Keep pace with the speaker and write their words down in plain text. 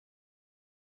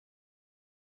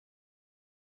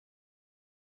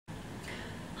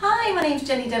Hi, my name's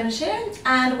Devonshire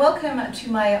and welcome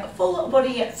to my full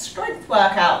body strength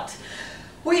workout.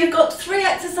 We've got 3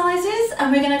 exercises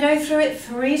and we're going to go through it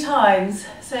 3 times.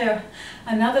 So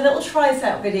another little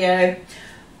tricep video.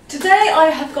 Today I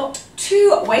have got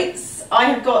 2 weights. I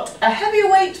have got a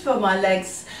heavier weight for my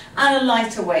legs and a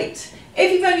lighter weight.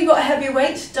 If you've only got a heavier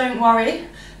weight, don't worry.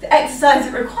 The exercise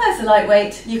that requires a light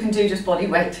weight, you can do just body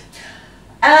weight.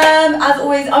 As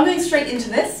always, I'm going straight into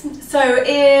this, so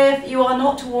if you are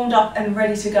not warmed up and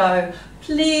ready to go,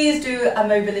 please do a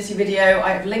mobility video.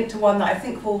 I have linked to one that I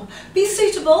think will be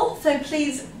suitable, so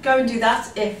please go and do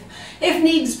that if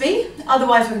needs be.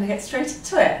 Otherwise, we're going to get straight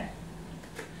into it.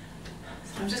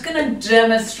 So I'm just going to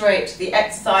demonstrate the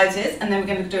exercises and then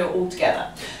we're going to do it all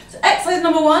together. So exercise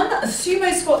number 1, a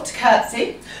sumo squat to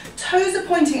curtsy. Toes are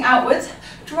pointing outwards,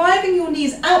 driving your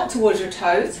knees out towards your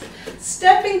toes.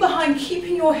 Stepping behind,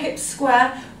 keeping your hips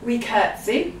square, we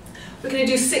curtsy. We're going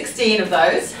to do 16 of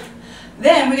those.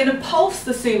 Then we're going to pulse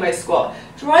the sumo squat,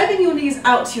 driving your knees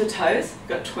out to your toes.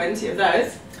 We've got 20 of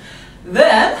those.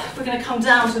 Then we're going to come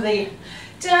down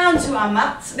to our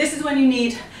mats. This is when you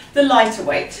need the lighter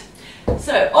weight.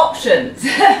 So options,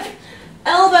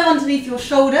 elbow underneath your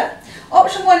shoulder.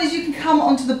 Option 1 is you can come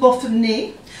onto the bottom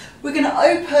knee. We're going to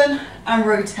open and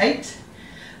rotate.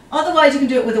 Otherwise you can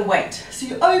do it with a weight. So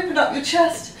you open up your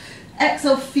chest,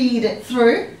 exhale, feed it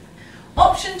through.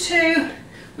 Option 2,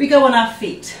 we go on our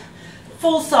feet.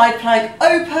 Full side plank,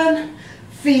 open,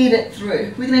 feed it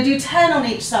through. We're going to do 10 on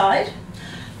each side.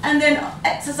 And then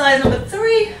exercise number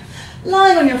 3,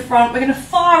 lying on your front, we're going to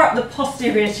fire up the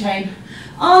posterior chain.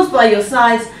 Arms by your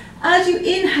sides. As you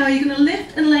inhale, you're going to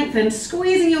lift and lengthen,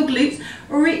 squeezing your glutes,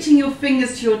 reaching your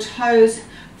fingers to your toes.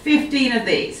 15 of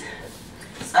these.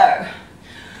 So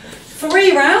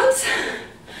 3 rounds,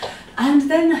 and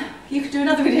then you could do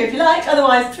another video if you like.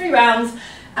 Otherwise 3 rounds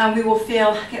and we will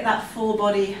get that full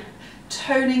body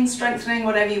toning, strengthening,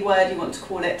 whatever word you want to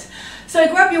call it. So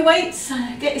grab your weights,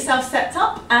 get yourself set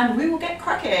up and we will get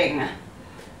cracking.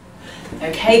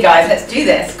 Okay guys, let's do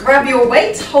this. Grab your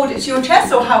weight, hold it to your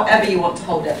chest or however you want to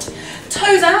hold it.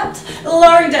 Toes out,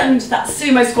 lowering down into that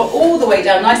sumo squat all the way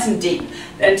down, nice and deep.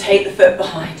 Then take the foot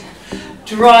behind.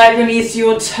 Drive your knees to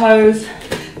your toes.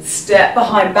 Step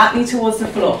behind, back knee towards the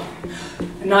floor.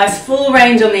 A nice full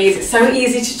range on these. It's so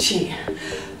easy to cheat.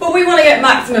 But we want to get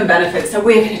maximum benefit, so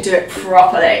we're going to do it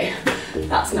properly.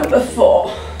 That's number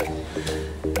 4.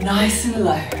 Nice and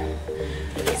low.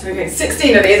 So we're getting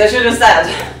 16 of these, I should have said.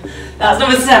 That's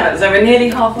number 7, so we're nearly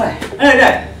halfway. No,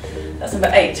 that's number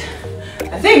 8.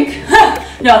 I think.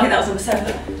 No, I think that was number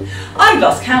 7. I've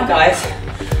lost count, guys.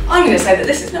 I'm going to say that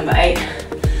this is number 8.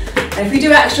 And if we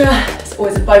do extra, it's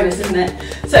always a bonus, isn't it?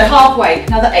 So halfway,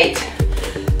 another 8.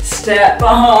 Step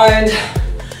behind.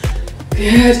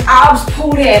 Good, abs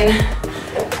pulled in.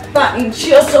 Back knee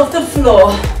just off the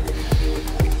floor.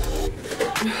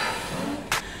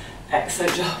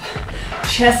 Excellent job.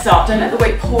 Chest up, don't let the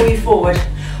weight pull you forward.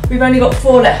 We've only got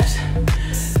 4 left.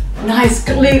 Nice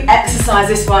glute exercise,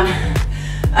 this one.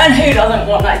 And who doesn't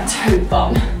want that toe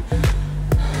bump?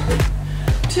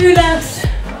 2 left.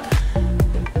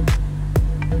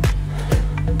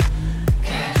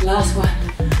 Good, last one.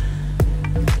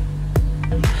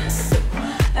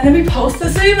 And then we pulse the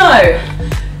sumo.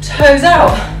 Toes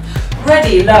out.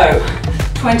 Ready, low.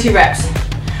 20 reps.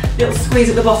 Little squeeze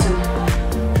at the bottom.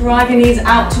 Drive your knees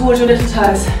out towards your little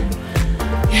toes.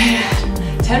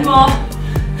 Good. 10 more.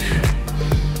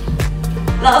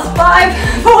 Last 5,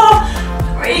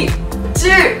 4, 3,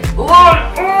 2, 1.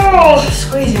 Oh,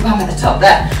 squeeze your bum at the top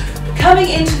there. Coming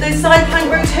into those side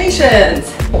plank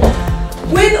rotations.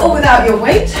 With or without your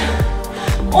weight.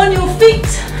 On your feet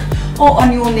or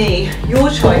on your knee. Your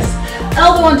choice.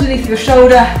 Elbow underneath your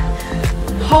shoulder.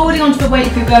 Holding onto the weight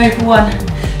if you're going for 1.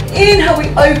 Inhale, we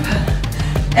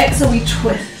open. Exhale, we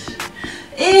twist.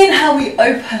 Inhale, we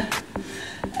open.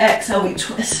 Exhale, we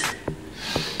twist.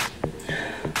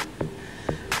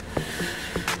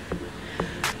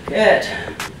 Good.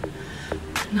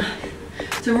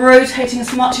 So rotating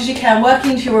as much as you can,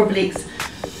 working into your obliques.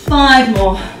 5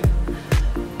 more.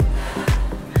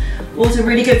 Also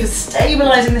really good for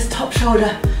stabilizing this top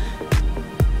shoulder.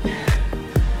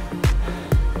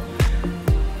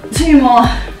 2 more.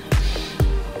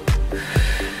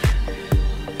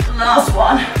 Last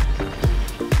one.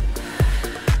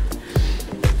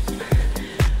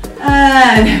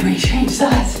 And then we change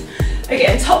sides.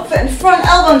 Again, top foot in front,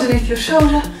 elbow underneath your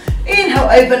shoulder. Inhale,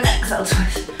 open, exhale,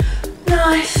 twist.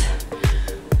 Nice.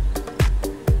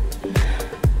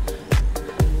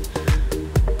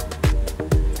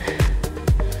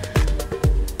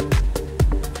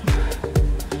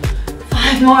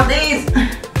 More of these.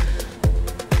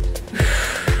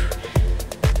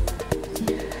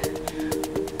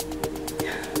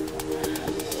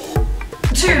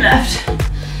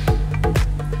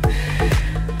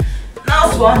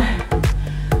 one.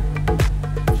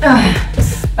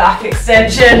 Back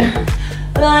extension.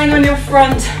 Lying on your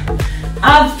front.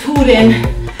 Abs pulled in.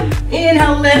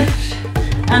 Inhale, lift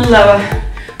and lower.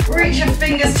 Reach your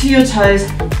fingers to your toes.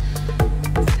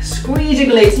 Squeeze your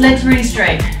glutes, legs really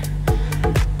straight.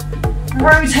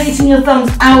 Rotating your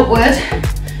thumbs outward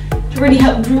to really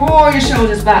help draw your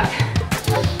shoulders back.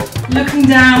 Looking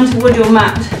down toward your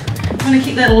mat. You want to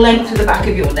keep that length to the back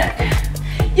of your neck.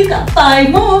 You've got 5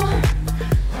 more.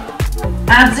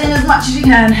 Abs in as much as you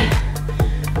can.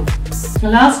 The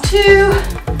last 2.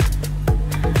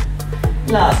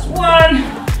 Last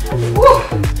 1. Woo.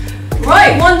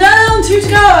 Right, 1 down, 2 to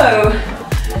go.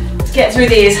 Let's get through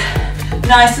these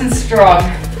nice and strong.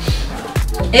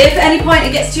 If at any point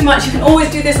it gets too much, you can always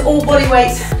do this all body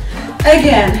weight.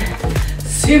 Again,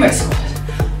 sumo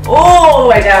squat. All the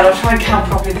way down. I'll try and count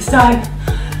properly this time.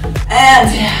 And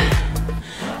down.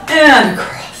 And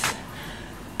across.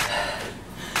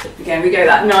 Again, we go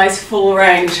that nice full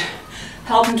range,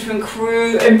 helping to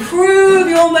improve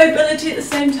your mobility at the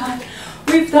same time.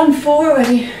 We've done 4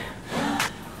 already.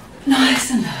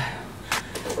 Nice and low.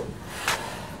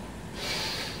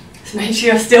 Just make sure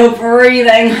you're still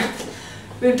breathing.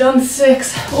 We've done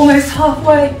 6, almost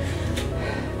halfway.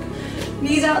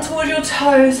 Knees out towards your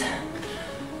toes.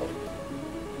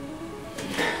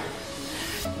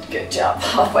 Good job,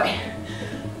 halfway.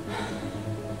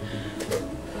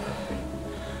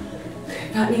 Okay,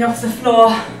 back knee off the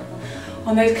floor.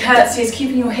 On those curtsies,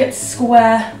 keeping your hips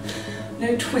square.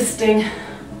 No twisting.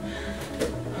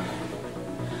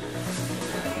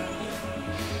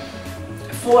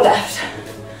 Four left.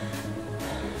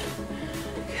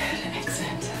 Good,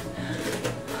 excellent.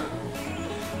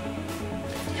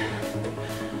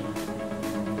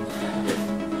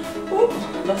 Ooh,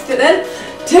 lost it then.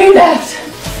 2 left.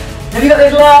 Have you got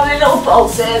those lovely little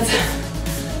pulses?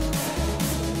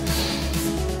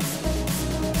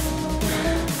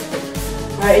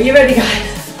 Right, are you ready, guys?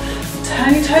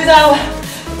 Turn your toes out,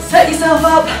 set yourself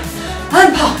up,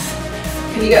 and pulse.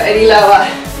 Can you go any lower?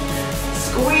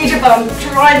 Squeeze your bum,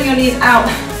 driving your knees out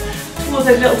towards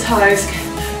those little toes,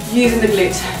 using the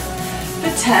glutes.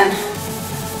 For 10.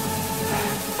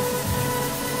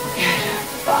 Good.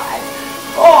 5,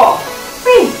 4,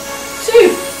 3,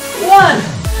 2, 1.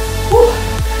 Whew.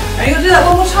 Now you're gonna do that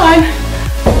one more time.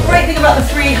 Great thing about the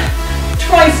 3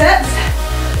 triceps,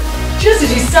 just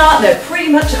as you start, they're pretty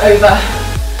much over.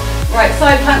 Right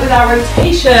side plank with our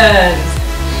rotations.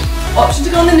 Option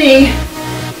to go on the knee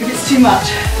if it's too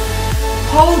much.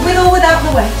 Hold with or without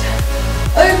the weight.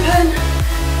 Open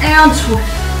and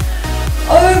twist.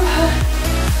 Open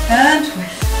and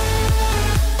twist.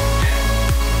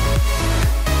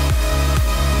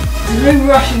 There's no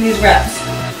rushing these reps.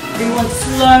 We want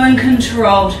slow and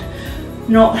controlled,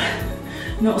 not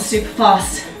super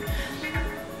fast.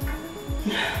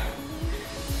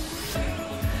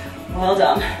 Well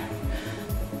done.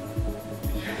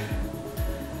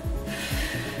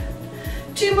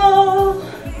 2 more.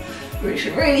 You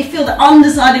should really feel the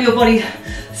underside of your body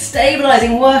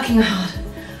stabilizing, working hard.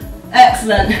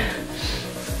 Excellent.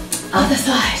 Other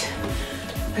side.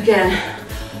 Again,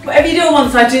 whatever you do on one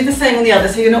side, do the same on the other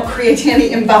so you're not creating any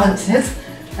imbalances.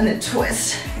 And then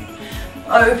twist.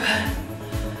 Open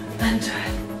and twist.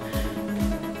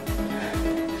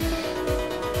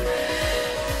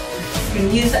 You can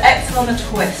use the exhale on the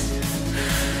twist.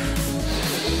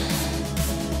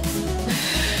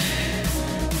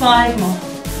 5 more.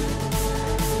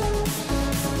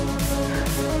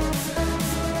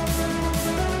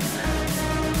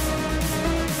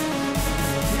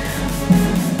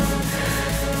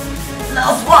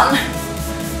 Last one.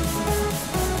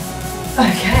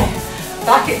 Okay,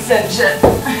 back extension.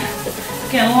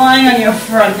 Again, lying on your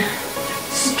front.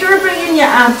 Scooping in your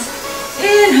abs.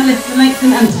 Inhale, lift and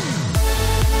lengthen and down.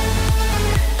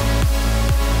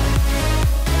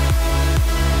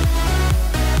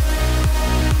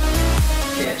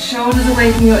 Shoulders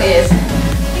away from your ears.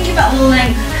 Think about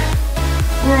length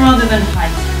rather than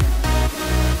height.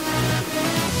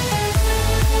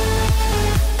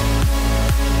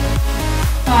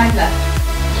 Five left.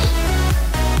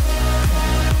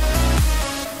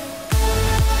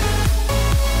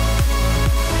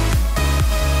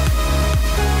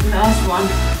 Last one.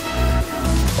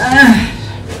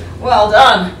 Well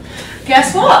done.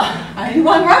 Guess what? Only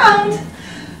 1 round.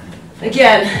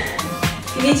 Again,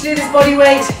 if you need to do this body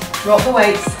weight, drop the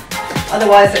weights.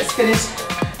 Otherwise, let's finish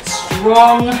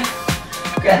strong.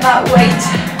 Get that weight.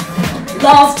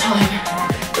 Last time.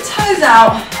 Toes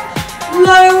out.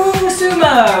 Low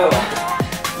sumo.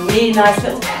 Knee, nice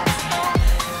little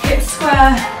curtsy. Hips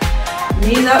square.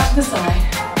 Knees out to the side.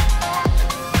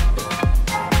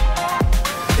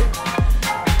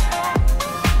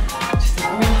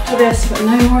 for this, but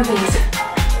no more of these.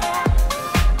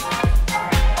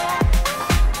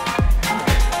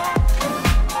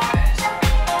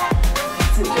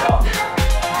 Good job.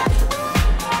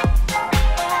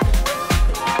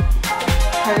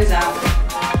 Toes out.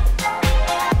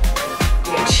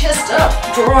 Get your chest up,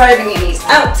 driving your knees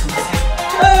out towards your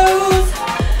toes.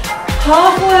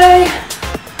 Halfway.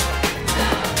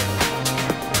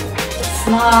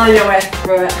 Smile your way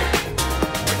through it.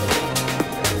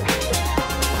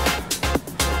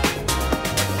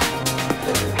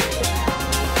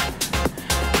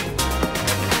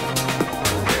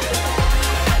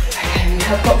 Okay, we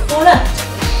have got 4 left.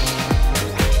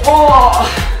 Oh.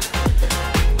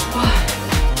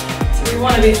 So we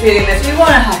want to be feeling this. We want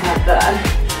to have that burn.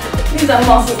 These are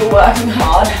muscles are working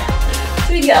hard.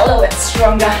 So we get a little bit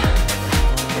stronger.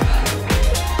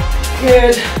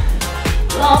 Good.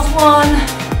 Last one.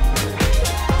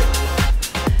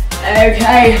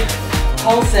 Okay,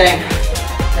 pulsing.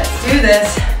 Let's do this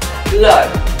low.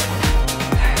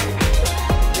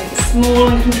 Make it small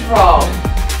and controlled.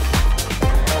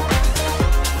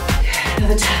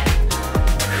 Another 10.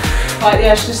 Fight the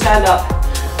urge to stand up.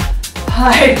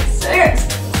 5, 6,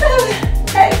 7,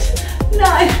 8,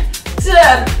 9,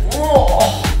 10.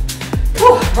 Oh.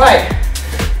 Right.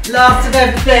 Last of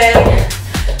everything.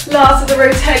 Last of the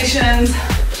rotations,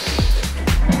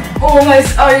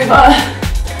 almost over.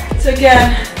 So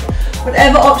again,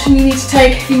 whatever option you need to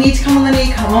take, if you need to come on the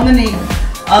knee, come on the knee.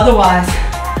 Otherwise,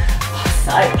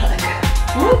 side plank.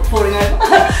 Ooh, falling over.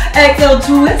 Exhale,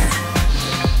 twist.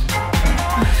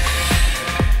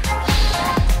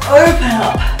 Open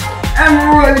up and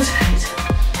rotate.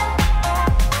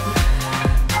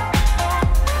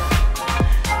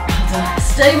 Well done.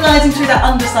 Stabilizing through that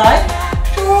underside.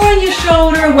 Drawing your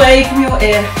shoulder away from your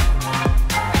ear.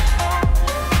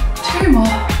 2 more.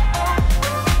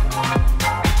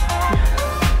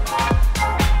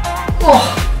 Oh,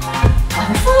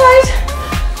 other side.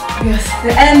 Yes,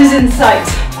 the end is in sight.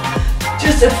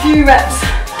 Just a few reps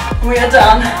and we are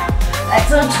done.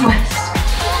 Exhale, twist.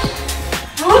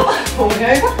 Oh, falling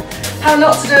over. How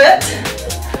not to do it.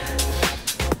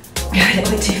 Go a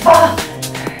little bit too far.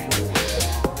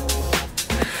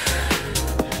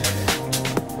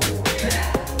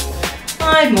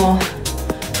 Five more.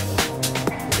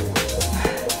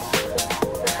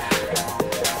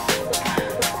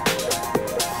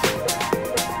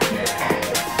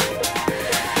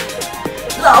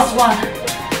 Last one.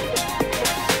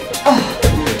 Oh,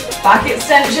 back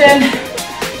extension.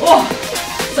 Oh,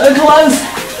 so close.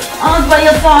 Arms by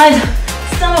your side.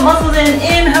 Stomach muscles in.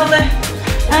 Inhale there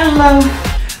and low.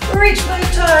 Reach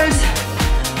both toes.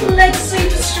 Legs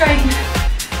super straight.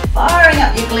 Firing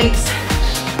up your glutes.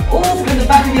 All through the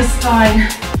back of your spine.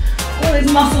 All those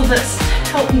muscles that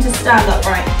help you to stand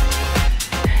upright.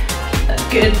 Keep that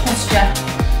good posture.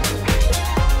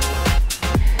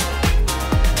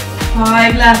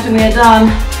 5 left and we are done.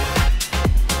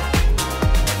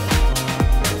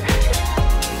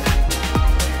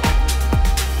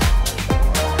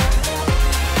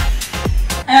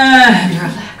 And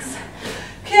relax.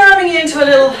 Coming into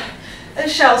a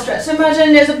shell stretch. So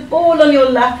imagine there's a ball on your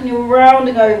lap and you're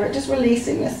rounding over it, just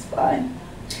releasing your spine.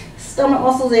 Stomach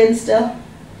muscles in still.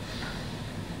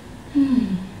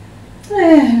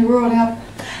 And rolling up.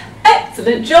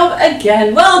 Excellent job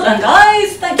again. Well done,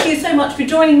 guys. Thank you so much for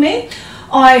joining me.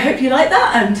 I hope you liked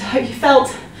that and hope you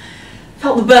felt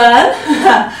the burn.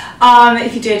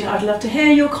 If you did, I'd love to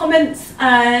hear your comments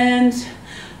and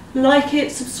like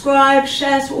it, subscribe,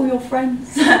 share to all your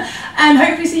friends, and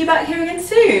hopefully see you back here again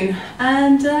soon.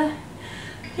 And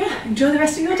yeah, enjoy the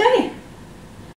rest of your day.